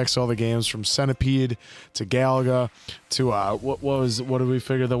callbacks to all the games from Centipede to Galaga to what did we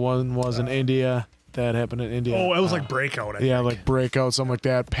figure the one was in India? That happened in India. Oh, it was like Breakout, I think. Like Breakout, something like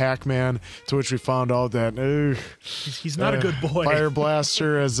that. Pac-Man, to which we found out that he's not a good boy. Fire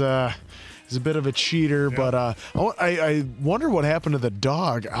Blaster is a bit of a cheater, but I wonder what happened to the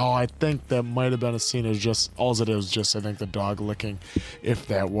dog. Oh, I think that might have been a scene as just all it is, just I think the dog licking, if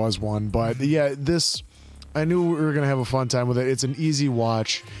that was one. But yeah, I knew we were gonna have a fun time with it. It's an easy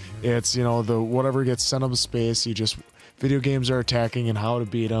watch. It's the whatever gets sent up to space, video games are attacking and how to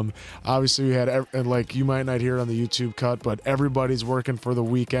beat them. Obviously, we had, like, you might not hear it on the YouTube cut, but everybody's working for the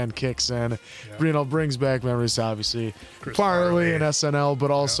weekend kicks in. Brings back memories, obviously. Farley and SNL,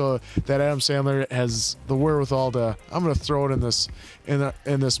 but also that Adam Sandler has the wherewithal to, I'm going to throw it in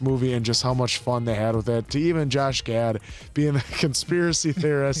this movie and just how much fun they had with it. To even Josh Gad being a conspiracy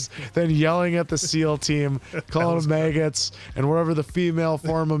theorist, then yelling at the SEAL team, calling them maggots, and whatever the female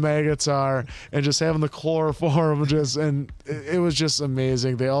form of maggots are, and just having the chloroform and it was just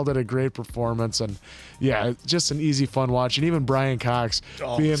amazing. They all did a great performance, and yeah, just an easy fun watch. And even Brian Cox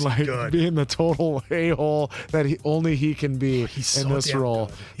being the total a-hole that only he can be in this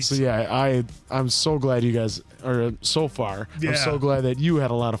role. So yeah, I'm so glad you guys are so far. Yeah. I'm so glad that you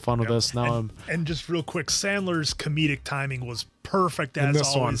had a lot of fun with this. Now and just real quick, Sandler's comedic timing was perfect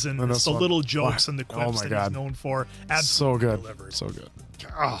as always, and it's the little jokes and the quips that he's known for. Absolutely delivered. So good.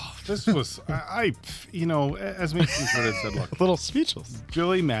 Oh, this was as Mason said, look, a little speechless.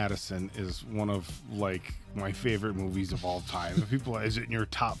 Billy Madison is one of my favorite movies of all time. If people, is it in your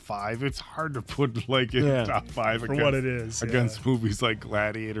top 5? It's hard to put in the top 5 for what it is against movies like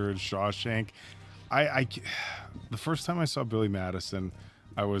Gladiator and Shawshank. The first time I saw Billy Madison,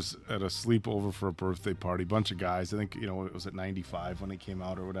 I was at a sleepover for a birthday party, bunch of guys. I think it was at 95 when it came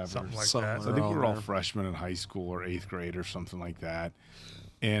out or whatever. Something like that. So I think we were all freshmen in high school or 8th grade or something like that.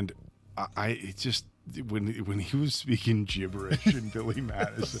 And when he was speaking gibberish in Billy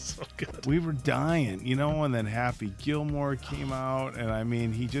Madison, so good. We were dying, and then Happy Gilmore came out, and I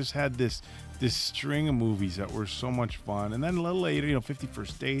mean, he just had this string of movies that were so much fun. And then a little later, 50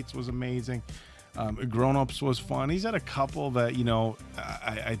 First Dates was amazing. Grown Ups was fun. He's had a couple that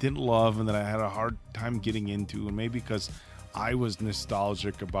I didn't love and that I had a hard time getting into, and maybe because I was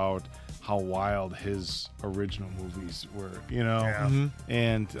nostalgic about how wild his original movies were, and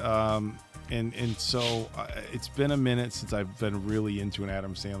so it's been a minute since I've been really into an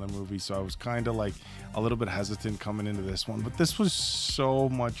Adam Sandler movie, so I was kind of like a little bit hesitant coming into this one, but this was so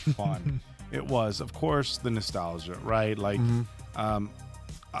much fun. It was, of course, the nostalgia, right?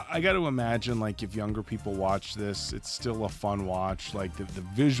 I got to imagine, if younger people watch this, it's still a fun watch. The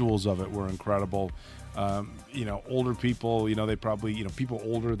visuals of it were incredible. Older people, they probably, people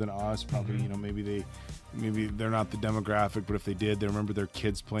older than us, probably, maybe they're not the demographic, but if they did, they remember their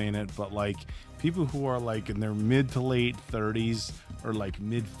kids playing it. But people who are in their mid to late 30s or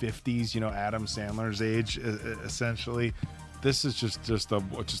mid 50s, Adam Sandler's age, essentially. This is just a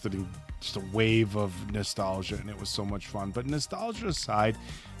wave of nostalgia, and it was so much fun. But nostalgia aside,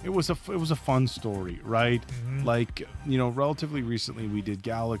 it was a fun story, right? Relatively recently we did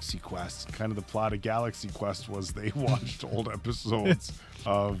Galaxy Quest. Kind of the plot of Galaxy Quest was they watched old episodes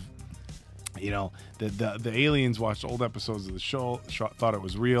of the aliens watched old episodes of the show, thought it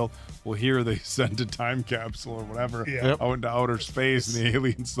was real. Well, here they sent a time capsule or whatever out into outer space, and the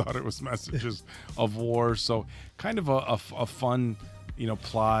aliens thought it was messages of war. So kind of a fun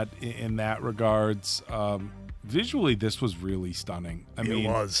plot in that regards. Visually, this was really stunning. I mean, it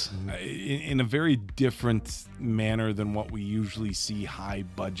was in a very different manner than what we usually see high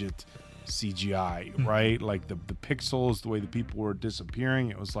budget CGI, right? The pixels, the way the people were disappearing,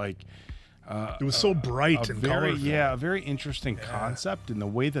 it was it was so bright and colorful. Yeah, a very interesting concept, and the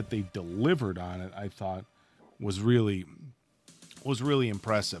way that they delivered on it, I thought was really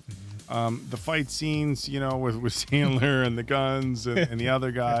impressive. The fight scenes, you know, with Sandler and the guns and the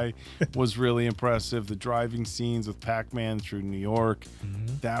other guy was really impressive. The driving scenes with Pac-Man through New York,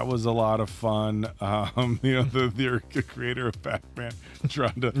 that was a lot of fun. You know, the creator of Pac-Man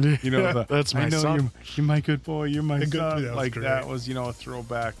trying to, you know, that's my son. You're my good boy. You're my son. That Like great. that was, you know, a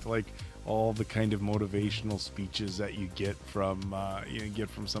throwback to like all the kind of motivational speeches that you get from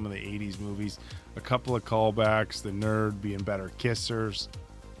some of the 80s movies. A couple of callbacks, the nerd being better kissers,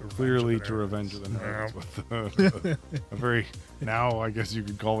 clearly to Revenge of the Nerds, with a very, now I guess you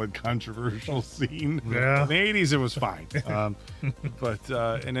could call it controversial scene. Yeah. In the 80s it was fine.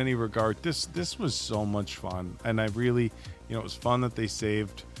 But in any regard, this was so much fun, and I really, you know, it was fun that they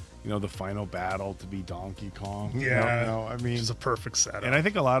saved, you know, the final battle to be Donkey Kong. Yeah, you know, I mean, it's a perfect setup. and I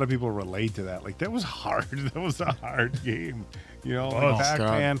think a lot of people relate to that. Like, that was hard. That was a hard game. You know, Oh, like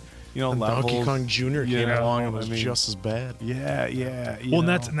Pac-Man, you know, and levels. Donkey Kong Jr. came along and was just as bad. Yeah, yeah. Well,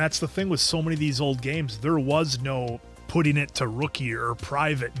 and that's the thing with so many of these old games. There was no putting it to rookie or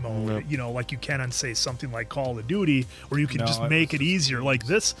private mode, you know, like you can on, say, something like Call of Duty, where you can just make it easier. Like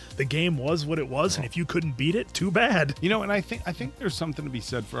this, the game was what it was, and if you couldn't beat it, too bad. You know, and I think there's something to be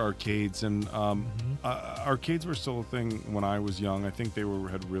said for arcades, and arcades were still a thing when I was young. I think they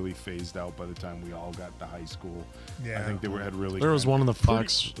had really phased out by the time we all got to high school. Yeah. I think they had really. There was one in the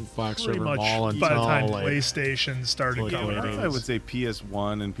Fox Pretty River much Mall until by the time like, PlayStation started coming out. I would say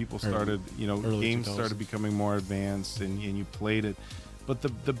PS1, and people started, you know, games 2000s. started becoming more advanced, and you played it. But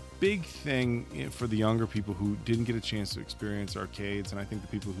the big thing for the younger people who didn't get a chance to experience arcades, and I think the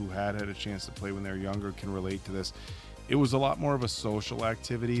people who had a chance to play when they were younger can relate to this, it was a lot more of a social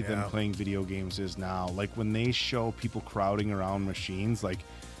activity than playing video games is now. Like, when they show people crowding around machines, like,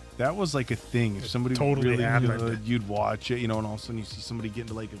 that was like a thing. If somebody totally really happened. good, you'd watch it, you know, and all of a sudden you see somebody get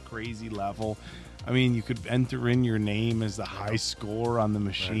into like a crazy level. I mean, you could enter in your name as the high score on the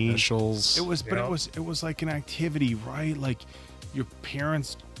machine. Initials. It was, but it was like an activity, right? Like, your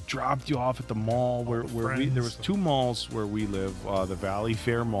parents dropped you off at the mall where there was two malls where we live, the Valley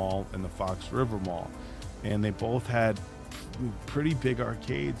Fair Mall and the Fox River Mall, and they both had pretty big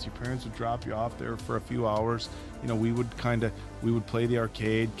arcades. Your parents would drop you off there for a few hours. You know, we would play the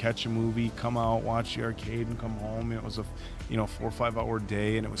arcade, catch a movie, come out, watch the arcade, and come home. It was a 4 or 5 hour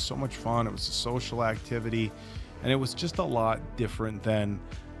day, and it was so much fun. It was a social activity, and it was just a lot different than,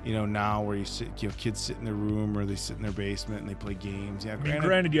 you know, now where kids sit in their room or they sit in their basement and they play games. Yeah,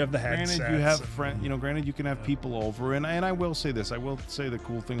 granted, you have the headsets. Granted, you have granted, you can have people over, and I will say this. I will say the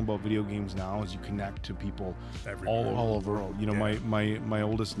cool thing about video games now is you connect to people all over the world. You know, my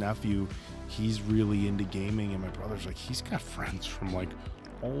oldest nephew, he's really into gaming, and my brother's like, he's got friends from like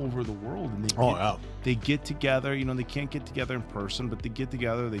all over the world, and they get together. You know, they can't get together in person, but they get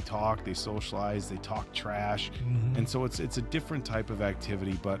together, they talk, they socialize, they talk trash, and so it's a different type of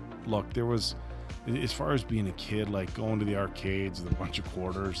activity. But look, there was, as far as being a kid, like going to the arcades with a bunch of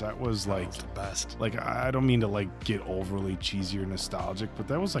quarters, that was like the best. Like, I don't mean to like get overly cheesy or nostalgic, but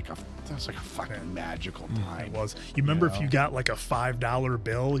that was like a fucking magical time. It was. You remember if you got like a $5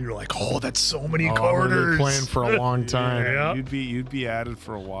 bill, you're like, oh, that's so many quarters. We've been playing for a long time. Yeah. You'd be at it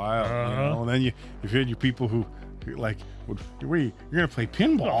for a while, you know? And then you've had your people who like, wait, you're gonna play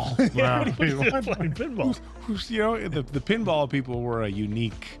pinball? Yeah, playing pinball. Who's, you know, the pinball people were a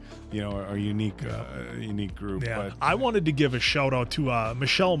unique, you know, a unique group. Yeah, But I wanted to give a shout out to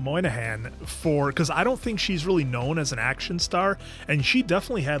Michelle Monaghan because I don't think she's really known as an action star, and she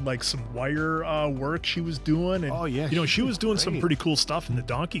definitely had like some wire work she was doing, and you know, she was doing some pretty cool stuff in the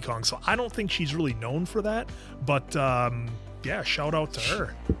Donkey Kong. So I don't think she's really known for that, but yeah, shout out to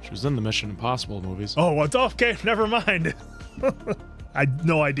her. She was in the Mission Impossible movies. Oh, what's okay? Never mind. I had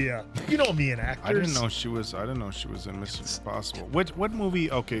no idea. You know me and actors. I didn't know she was in Mission Impossible. What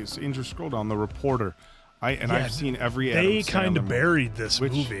movie? Okay, so Andrew, scroll down. The Reporter. I've seen every. They kind of buried this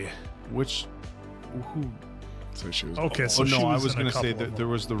movie. Who? So she was. Okay, so no, I was was in a going to say couple that of there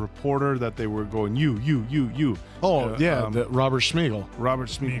was the Reporter that they were going you. Oh Robert Smigel. Robert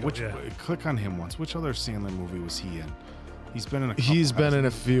Smigel. Click on him once. Which other Sandler movie was he in? He's been in a couple. He's been in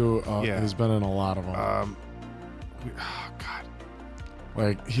a few. Yeah. He's been in a lot of them. God.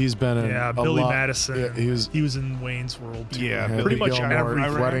 Like, he's been in Billy a lot. Madison. Yeah, he was in Wayne's World too. Yeah, pretty much every. I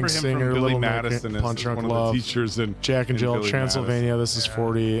remember Wedding him Singer, from Billy Little Madison as Punch one Drunk of Love, the teachers in Jack and Jill, Billy Transylvania. Madison. This is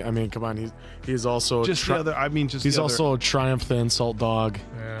 40. I mean, come on. He's also Just the other. I mean, just he's the also other, Triumph the Insult Dog.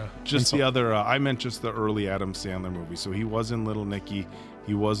 Yeah. Just the other. I meant just the early Adam Sandler movie. So he was in Little Nicky.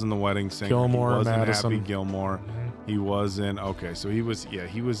 He was in The Wedding Singer. Gilmore, he was Madison. in Happy Gilmore. He was in. Okay, so he was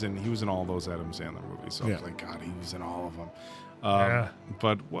in all those Adam Sandler movies. So I was like, God, he was in all of them.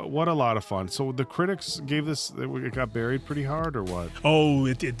 But what a lot of fun. So the critics gave this, it got buried pretty hard, or what? Oh,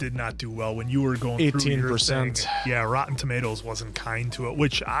 it did not do well when you were going through your 18%. thing. Yeah, Rotten Tomatoes wasn't kind to it,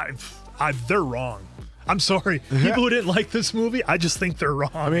 which they're wrong. I'm sorry. People who didn't like this movie, I just think they're wrong.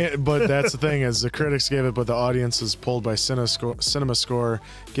 I mean, but that's the thing is the critics gave it, but the audience is pulled by Cinema Score,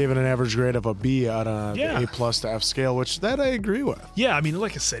 gave it an average grade of a B out of the A+ to F scale, which that I agree with. Yeah, I mean,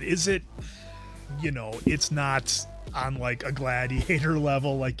 like I said, is it, it's not on like a Gladiator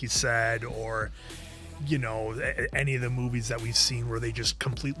level, like you said, or, any of the movies that we've seen where they just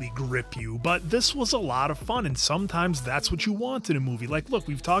completely grip you. But this was a lot of fun, and sometimes that's what you want in a movie. Like, look,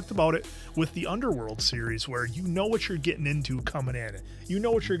 we've talked about it with the Underworld series, where you know what you're getting into coming in. You know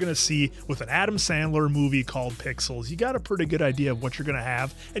what you're going to see with an Adam Sandler movie called Pixels. You got a pretty good idea of what you're going to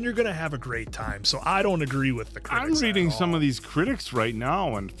have, and you're going to have a great time. So I don't agree with the critics. I'm reading some of these critics right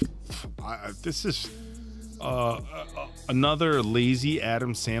now, and this is another lazy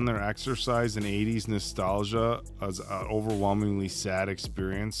Adam Sandler exercise in 80s nostalgia as an overwhelmingly sad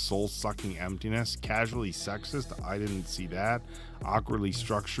experience, soul-sucking emptiness, casually sexist, I didn't see that, awkwardly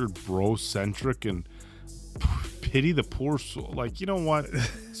structured, bro-centric, and pity the poor soul. Like, you know what?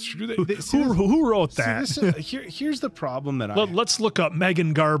 Who wrote that? Here's the problem that let's look up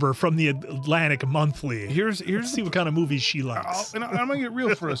Megan Garber from the Atlantic Monthly. Let's see what kind of movies she likes. And I'm gonna get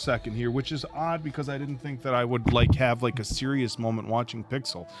real for a second here, which is odd because I didn't think that I would have a serious moment watching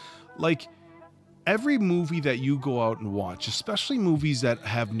Pixel. Like, every movie that you go out and watch, especially movies that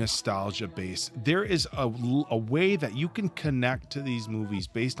have nostalgia base, there is a way that you can connect to these movies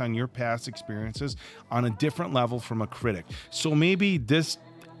based on your past experiences on a different level from a critic. So maybe this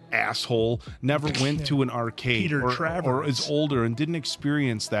asshole never went to an arcade or is older and didn't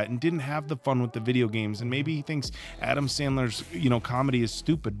experience that and didn't have the fun with the video games, and maybe he thinks Adam Sandler's comedy is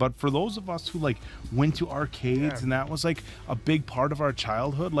stupid. But for those of us who went to arcades and that was a big part of our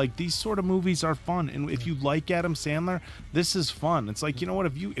childhood, these sort of movies are fun. And if you like Adam Sandler, this is fun. It's like, you know what,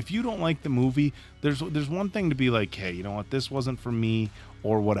 if you don't like the movie, there's one thing to be like, hey, you know what, this wasn't for me,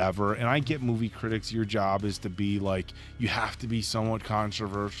 or whatever. And I get movie critics, your job is to be you have to be somewhat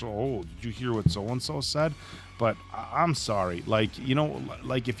controversial. Oh, did you hear what so-and-so said? But I'm sorry.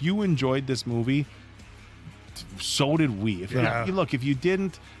 If you enjoyed this movie, so did we. If you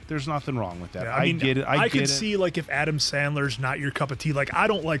didn't, there's nothing wrong with that. I get it. I could see if Adam Sandler's not your cup of tea. I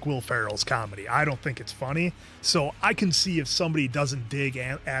don't like Will Ferrell's comedy. I don't think it's funny. So I can see if somebody doesn't dig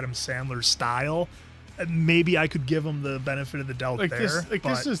Adam Sandler's style, maybe I could give him the benefit of the doubt there. This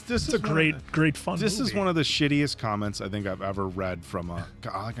is a great fun movie. This is one of the shittiest comments I think I've ever read from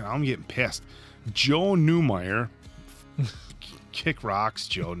I'm getting pissed. Joe Newmeyer. Kick rocks,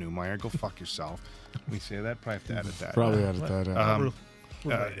 Joe Newmeyer. Go fuck yourself. We say that? Probably have to edit that. Probably edit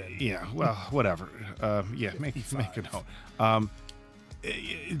that. Yeah, well, whatever. Make a note.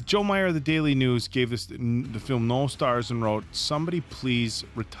 Joe Meyer of the Daily News gave the film no stars and wrote, "Somebody please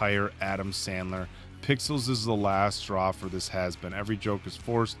retire Adam Sandler. Pixels is the last straw for this has-been. Every joke is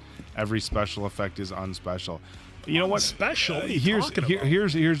forced. Every special effect is unspecial." You know what? Special? Here's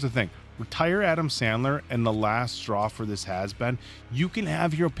the thing. Retire Adam Sandler, and the last straw for this has-been. You can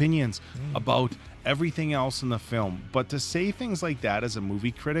have your opinions about everything else in the film, but to say things like that as a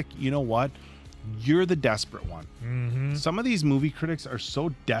movie critic, you know what? You're the desperate one. Mm-hmm. Some of these movie critics are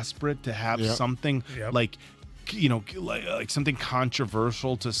so desperate to have something something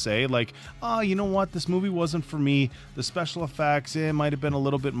controversial to say, you know what, this movie wasn't for me. The special effects, it might have been a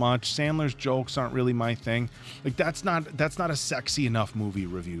little bit much. Sandler's jokes aren't really my thing. That's not a sexy enough movie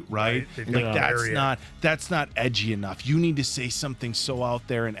review, right? That's not edgy enough. You need to say something so out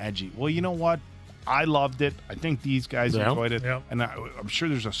there and edgy. Well, you know what? I loved it. I think these guys enjoyed it. Yep. And I'm sure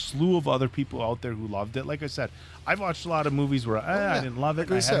there's a slew of other people out there who loved it. Like I said, I've watched a lot of movies where I didn't love it.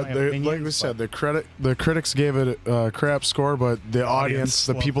 The critics gave it a crap score, but the audience,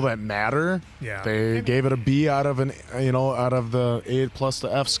 the people that matter, they gave it a B out of the A+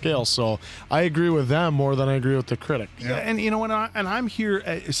 to F scale. So I agree with them more than I agree with the critic. Yeah, and and I'm here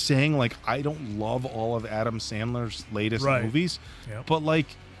saying I don't love all of Adam Sandler's latest movies, but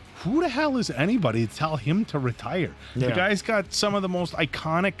who the hell is anybody to tell him to retire? The guy's got some of the most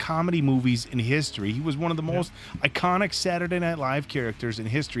iconic comedy movies in history. He was one of the most iconic Saturday Night Live characters in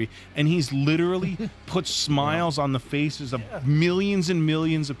history, and he's literally put smiles on the faces of millions and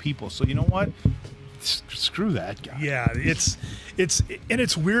millions of people. So you know what? Screw that guy. Yeah, it's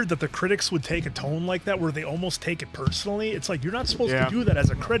weird that the critics would take a tone like that where they almost take it personally. It's you're not supposed to do that as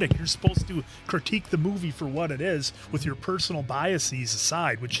a critic. You're supposed to critique the movie for what it is with your personal biases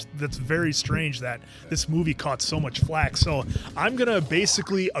aside, that's very strange that this movie caught so much flack. So I'm gonna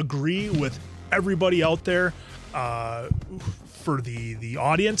basically agree with everybody out there. for the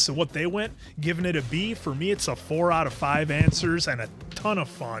audience and what they went, giving it a B. For me, it's a 4 out of 5 answers and a ton of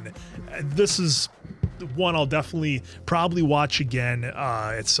fun. This is one I'll definitely probably watch again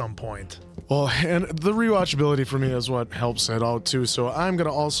at some point. Well, and the rewatchability for me is what helps it out too. So I'm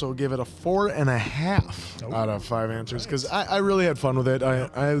gonna also give it a 4.5 out of 5 answers because I really had fun with it.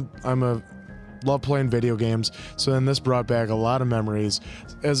 I'm love playing video games, so then this brought back a lot of memories,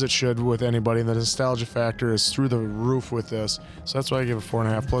 as it should with anybody. The nostalgia factor is through the roof with this, so that's why I give it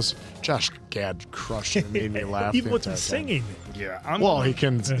 4.5. Plus, Josh Gad crushed it and made me laugh. Even with him singing. Yeah,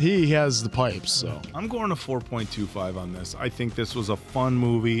 he has the pipes, so. I'm going to 4.25 on this. I think this was a fun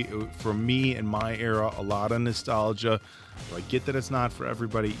movie. For me in my era, a lot of nostalgia. Do I get that it's not for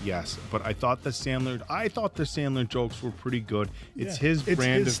everybody? Yes, but I thought the Sandler jokes were pretty good. It's his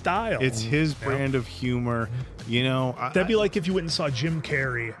brand of style. It's his brand of humor. You know, that'd be like if you went and saw Jim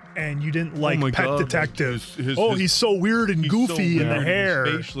Carrey and you didn't like Pet God, Detective. He's so weird and goofy in the hair,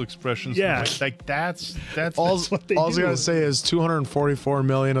 facial expressions. Yeah, like that's all what they do. All I gotta say is 244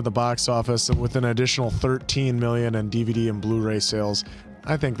 million at the box office, with an additional 13 million in DVD and Blu-ray sales.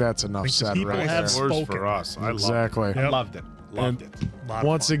 I think that's enough said right there. For us. Exactly. I loved it. Loved it.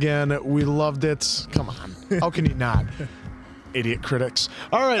 Once again, we loved it. Come on. How can you not? Idiot critics.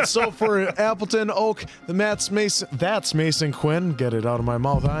 All right, so for Appleton Oak, that's Mason Quinn. Get it out of my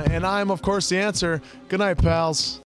mouth. And I'm, of course, the answer. Good night, pals.